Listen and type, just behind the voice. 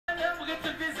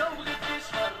الفيزا وبغيت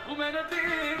نشهر وما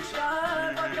نديكش يا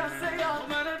الفاكانسيا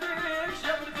وما نديكش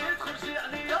يا بردي تخرجي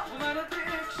عليا وما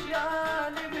نديكش يا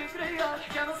اللي مكريا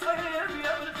الحكاية صعيب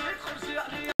يا بردي تخرجي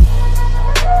عليا.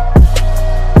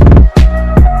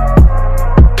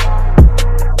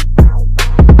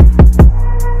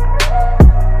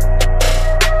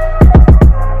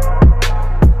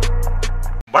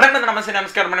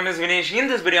 Namaskar, my name is Vinesh. In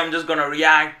this video, I'm just gonna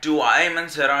react to Aymane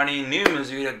Serhani new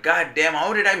music video. God damn,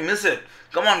 how did I miss it?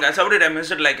 Come on, guys, how did I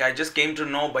miss it? Like, I just came to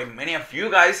know by many of you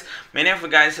guys. Many of you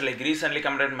guys like recently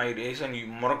commented my recent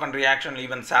Moroccan reaction,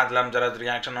 even Sadlam Jarad's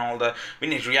reaction, and all the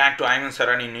Vinesh react to Aymane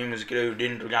Serhani new music video. You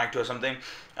didn't react to or something.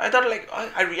 I thought like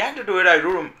I reacted to it. I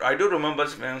do remember,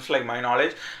 it's like my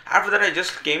knowledge. After that, I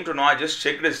just came to know. I just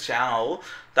checked his channel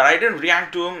that I didn't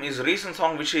react to him. His recent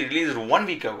song which he released 1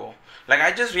 week ago. Like,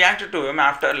 I just reacted to him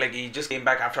after, like, he just came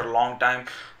back after a long time.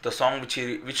 The song which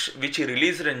he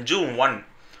released in June 1,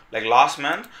 like last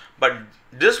month. But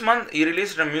this month he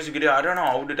released a music video. I don't know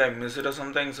how did I miss it or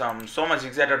something. So I'm so much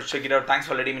excited to check it out. Thanks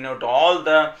for letting me know. To all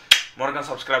the Moroccan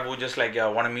subscribers who just like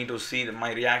wanted me to see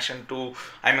my reaction to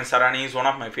Aymane Serhani. Is one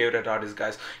of my favorite artists,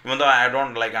 guys. Even though I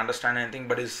don't like understand anything,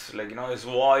 but his, like, you know, his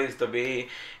voice, the way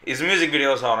his music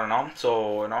videos are, you know.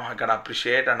 So, you know, I gotta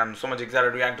appreciate, and I'm so much excited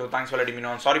to react to. Thanks for letting me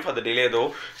know. I'm sorry for the delay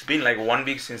though. It's been like 1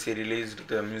 week since he released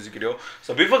the music video.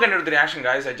 So before getting into the reaction,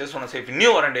 guys, I just want to say, if you're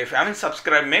new and if you haven't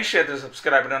subscribed, make sure to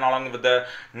subscribe button along with the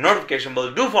notification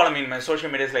bell. Do follow me in my social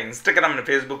medias like Instagram and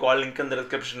Facebook. All link in the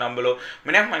description down below.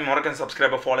 Many of my Moroccan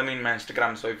subscribers follow me in my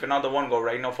Instagram. So if you're not the one, go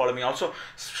right now, follow me. Also,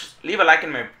 leave a like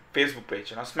in my Facebook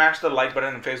page, you know, smash the like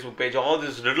button in Facebook page. All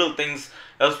these little things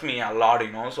helps me a lot,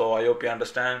 you know. So I hope you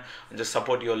understand and just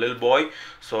support your little boy.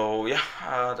 So yeah,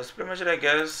 that's pretty much it, I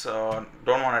guess.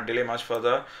 Don't want to delay much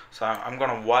further. So I'm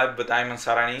gonna vibe with Aymane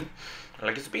Serhani.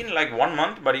 Like, it's been like 1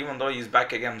 month, but even though he's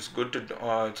back again, it's good to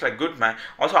it's like good, man.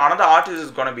 Also, another artist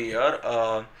is gonna be here,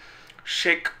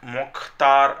 Cheikh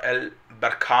Mokhtar El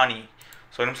Berkani.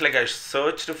 So it's like I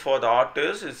searched for the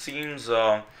artist. It seems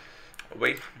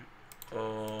wait,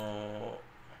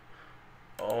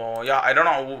 yeah, I don't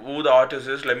know who the artist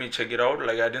is. Let me check it out.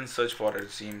 Like, I didn't search for it,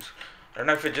 it seems. I don't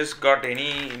know if it just got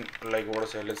any, like, what to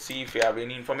say. Let's see if we have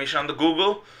any information on the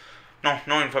Google.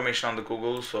 No information on the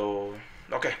Google. So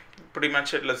okay, pretty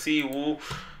much it. Let's see who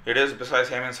it is besides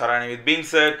Aymane Serhani. With being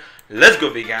said, let's go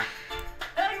begin.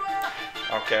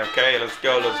 Okay, let's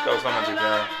go so much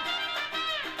again.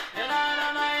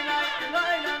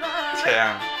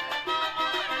 Damn.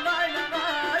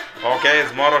 Okay,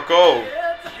 it's Morocco.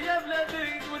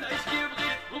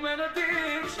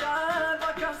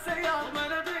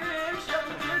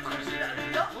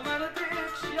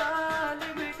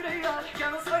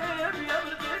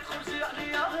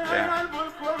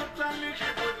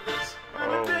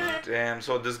 Oh damn,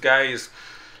 so this guy is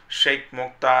Cheikh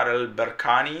Mokhtar El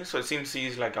Berkani. So it seems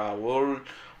he's like a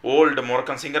old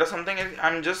Moroccan singer or something.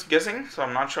 I'm just guessing, so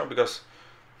I'm not sure because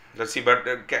let's see. But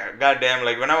goddamn,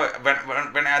 like when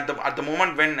at the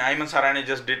moment when Aymane Serhani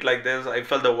just did like this, I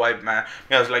felt the vibe, man.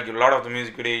 Yeah, it's like a lot of the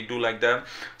music video do like that.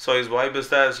 So his vibe is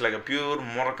there. It's like a pure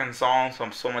Moroccan song. So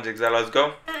I'm so much excited. Let's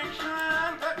go.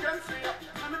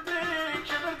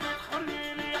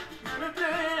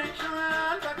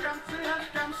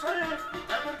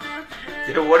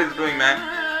 Yo, what is doing, man?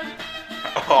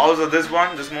 Oh, also this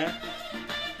move.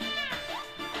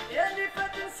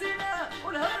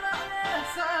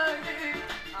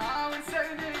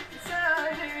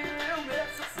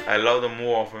 I love the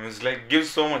move of him. It's like gives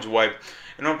so much vibe.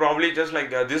 You know, probably just like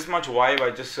this much vibe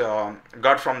I just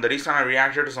got from the recent I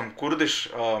reacted to some Kurdish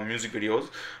music videos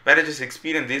where I just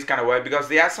experienced this kind of vibe because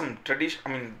they have some tradition. I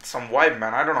mean, some vibe,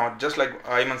 man. I don't know. Just like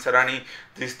Aymane Serhani,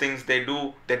 these things they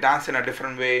dance in a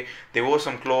different way. They wore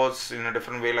some clothes in a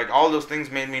different way. Like all those things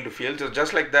made me to feel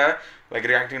just like that. Like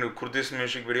reacting to Kurdish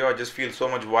music video, I just feel so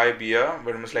much vibe here.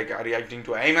 But it's like reacting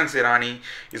to Aymane Serhani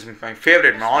is my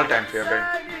favorite, my all-time favorite.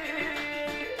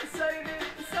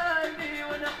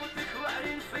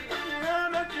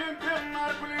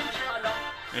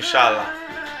 Inshallah.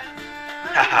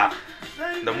 Haha.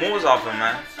 The moves of him,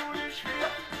 man.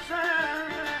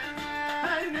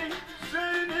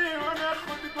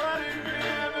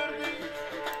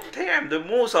 Damn, the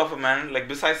moves of him, man. Like,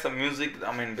 besides the music,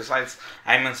 I mean, besides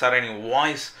Aymane Serhani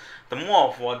voice, the move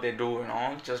of what they do, you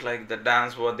know, just like the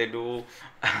dance, what they do,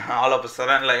 all of a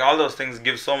sudden, like all those things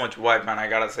give so much vibe, man. I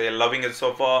gotta say, loving it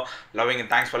so far, loving it.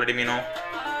 Thanks for letting me know.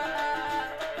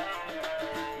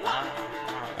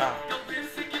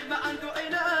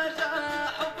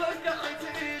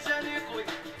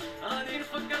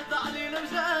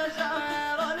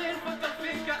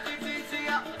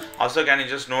 Also, can you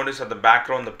just notice at the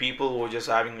background the people who are just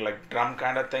having like drum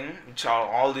kind of thing, which are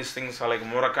all these things are like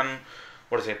Moroccan,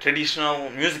 what is it,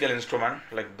 traditional musical instrument.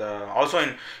 Like the also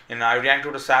in I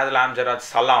reacted to Sadal Amjarad's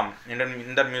Salam.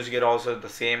 In that music it also the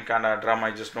same kind of drum I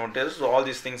just noticed. So all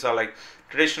these things are like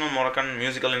traditional Moroccan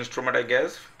musical instrument, I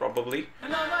guess, probably.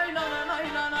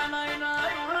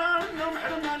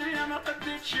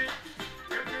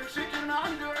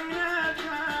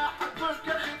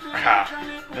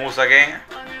 Moves again.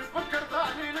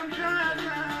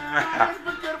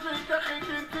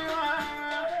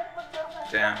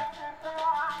 Damn.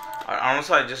 And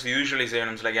also I just usually say when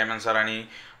it's like Aymane Serhani,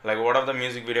 like what of the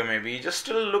music video maybe, just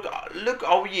still look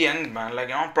how young, man. Like,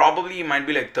 you know, probably he might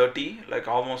be like 30, like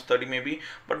almost 30 maybe,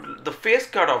 but the face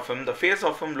cut of him, the face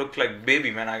of him looked like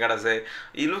baby, man. I gotta say,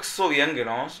 he looks so young, you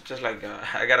know. Just like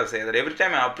I gotta say that every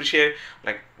time I appreciate,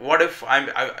 like, what if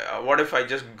what if I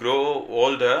just grow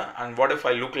older, and what if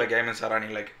I look like Aymane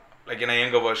Serhani, like in a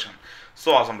younger version.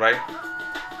 So awesome, right?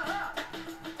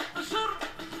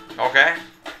 Okay.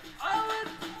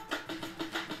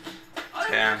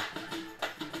 Yeah.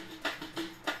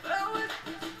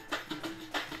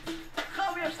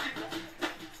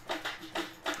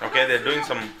 Okay, they're doing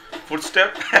some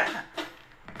footstep.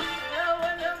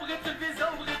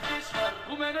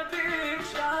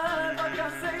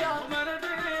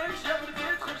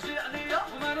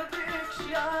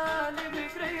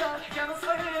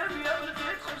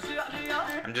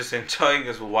 I'm just enjoying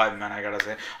this vibe, man, I gotta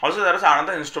say. Also, there is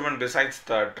another instrument besides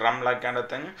the drum like kind of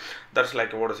thing. That's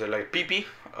like, what is it, like PP?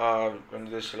 When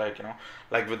this, like, you know,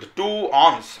 like with the two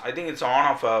arms. I think it's on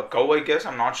of a cow, I guess.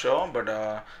 I'm not sure, but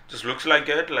just looks like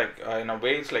it. Like in a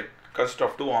way, it's like consists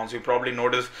of two arms. You probably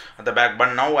notice at the back.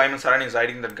 But now Aymane Serhani is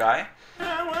hiding that guy.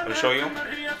 I'll show you.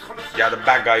 Yeah, the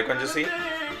back guy. You can just see.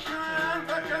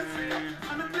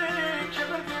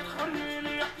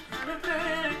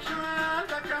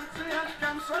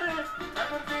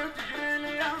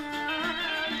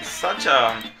 Such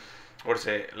a, what to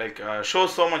say, like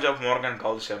shows so much of Moroccan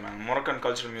culture, man. Moroccan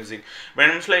cultural music.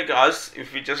 When it's like us,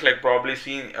 if we just like probably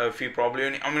see, if we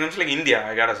probably, I mean, it's like India,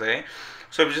 I gotta say.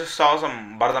 So if you just saw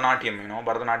some Bharatanatyam, you know,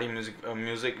 Bharatanatyam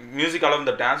music along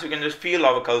the dance, you can just feel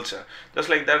our culture. Just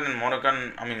like that in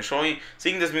Moroccan, I mean,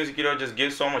 seeing this music video just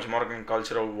gives so much Moroccan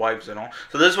cultural vibes, you know.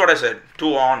 So this is what I said,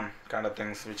 two on kind of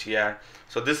things which he had.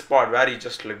 So this part where he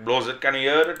just like blows it, can you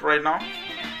hear it right now?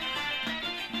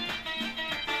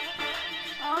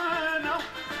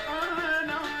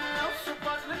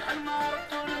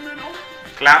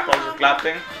 Clap, also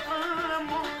clapping.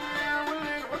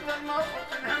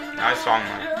 Nice song,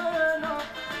 man.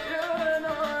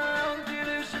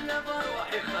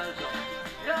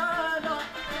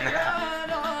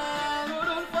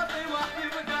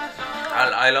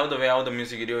 I love the way how the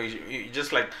music video, he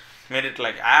just like made it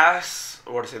like as,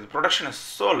 what to say, the production is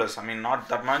so less. I mean, not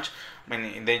that much. I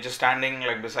mean, they just standing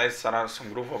like besides there are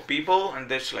some group of people, and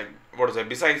there's like, what is it,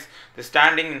 besides they're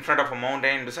standing in front of a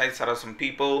mountain, besides there are some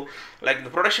people. Like the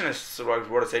production is,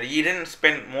 what I said, he didn't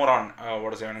spend more on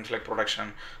what is it, it's like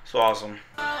production. So awesome.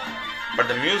 But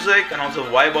the music and also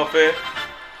vibe of it,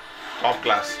 top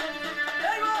class.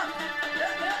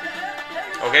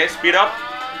 Okay, speed up.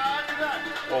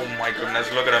 Oh my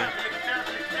goodness, look at him.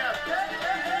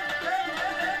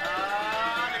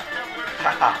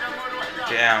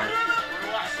 Damn.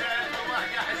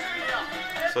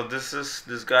 So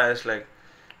this guy is like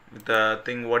with the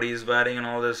thing what he's wearing and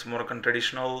all this Moroccan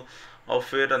traditional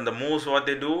outfit and the moves what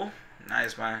they do.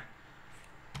 Nice, man.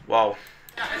 Wow.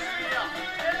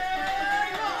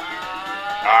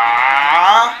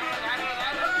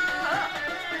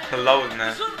 I love it,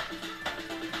 man.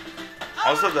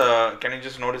 Also can you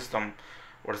just notice some,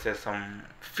 what is there, some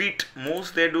feet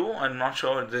moves they do? I'm not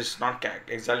sure, this is not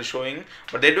exactly showing,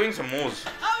 but they're doing some moves.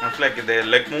 It's like their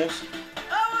leg moves.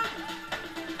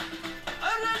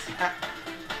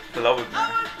 Love it,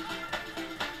 man.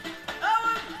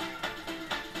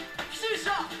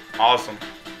 Awesome.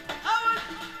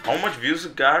 How much views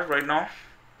it got right now?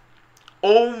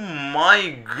 Oh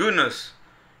my goodness.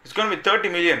 It's gonna be 30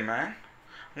 million, man.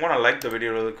 I'm gonna like the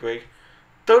video really quick.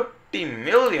 30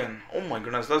 million. Oh my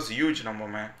goodness, that's a huge number,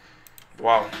 man.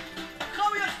 Wow.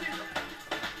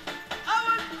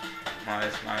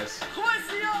 Nice, nice.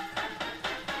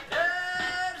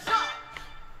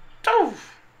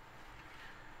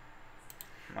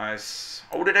 Nice.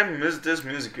 How did I miss this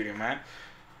music video, man?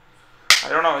 I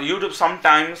don't know, YouTube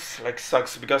sometimes like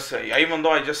sucks, because even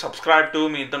though I just subscribe to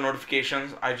me the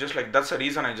notifications, I just like, that's the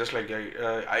reason I just like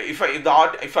if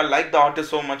I like the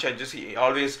artist so much, I just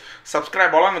always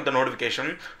subscribe along with the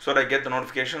notification so that I get the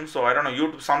notification. So I don't know,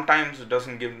 YouTube sometimes it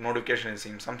doesn't give notification, it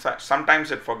seems.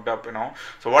 Sometimes it fucked up, you know.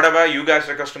 So whatever you guys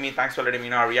request to me, thanks for letting me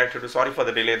know. I reacted to. Sorry for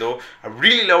the delay though. I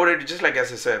really loved it. Just like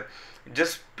as I said,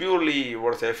 just purely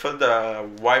I felt the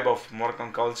vibe of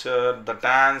Moroccan culture, the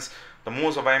dance, the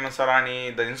moves of Aymane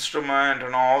Serhani, the instrument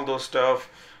and all those stuff.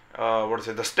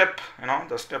 The step, you know,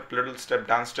 the step, little step,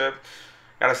 dance step.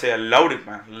 Gotta say, I loved it,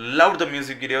 man. Loved the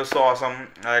music video, so awesome.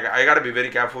 I gotta be very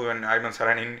careful when Aymane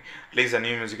Serhani plays a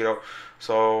new music video.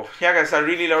 So yeah, guys, I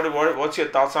really loved it. What's your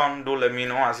thoughts on? Do let me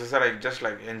know. As I said, I just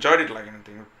like enjoyed it like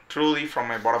anything. Truly, from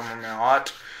my bottom of my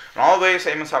heart. And always,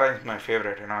 Aymane Serhani is my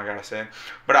favorite, you know, I gotta say.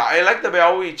 But I like the way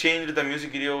how he changed the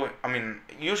music video. I mean,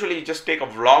 usually he just take a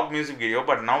vlog music video,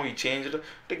 but now he changed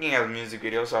taking as music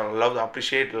video. So I love,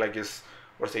 appreciate like his,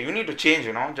 you need to change,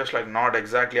 you know, just like not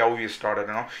exactly how we started,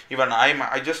 you know. Even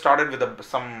I just started with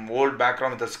some old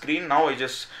background with a screen. Now I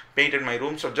just painted my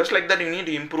room. So just like that, you need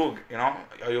to improve, you know.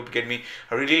 I hope you get me.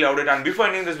 I really loved it. And before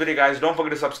ending this video, guys, don't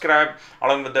forget to subscribe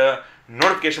along with the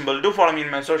notification bell. Do follow me in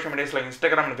my social medias like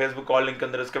Instagram and Facebook. All link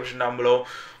in the description down below.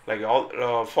 Like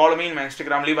follow me in my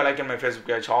Instagram, leave a like in my Facebook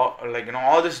page. Like, you know,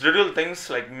 all these little things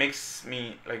like makes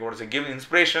me like give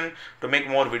inspiration to make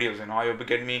more videos, you know. I hope you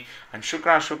get me. And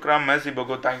shukran, merci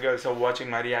beaucoup. Thank you guys for watching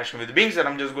my reaction. With the being said,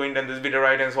 I'm just going to end this video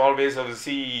right, and as always, I will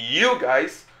see you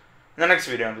guys in the next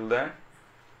video. Until then,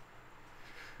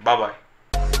 bye bye.